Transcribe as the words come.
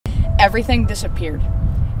everything disappeared.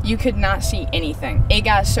 You could not see anything. It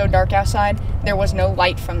got so dark outside, there was no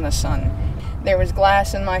light from the sun. There was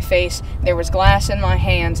glass in my face, there was glass in my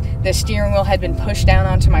hands, the steering wheel had been pushed down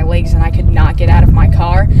onto my legs and I could not get out of my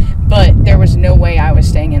car, but there was no way I was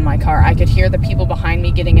staying in my car. I could hear the people behind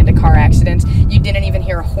me getting into car accidents. You didn't even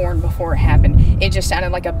hear a horn before it happened. It just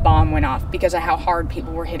sounded like a bomb went off because of how hard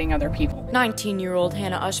people were hitting other people. 19-year-old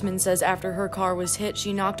Hannah Ushman says after her car was hit,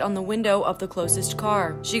 she knocked on the window of the closest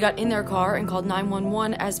car. She got in their car and called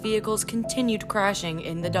 911 as vehicles continued crashing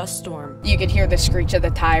in the dust storm. You could hear the screech of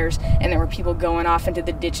the tires, and there were people going off into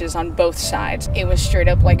the ditches on both sides. It was straight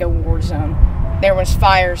up like a war zone. There was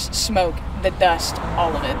fires, smoke, the dust,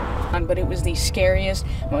 all of it. But it was the scariest,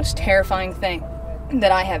 most terrifying thing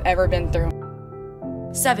that I have ever been through.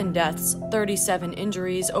 7 deaths, 37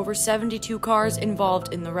 injuries, over 72 cars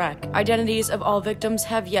involved in the wreck. Identities of all victims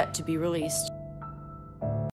have yet to be released.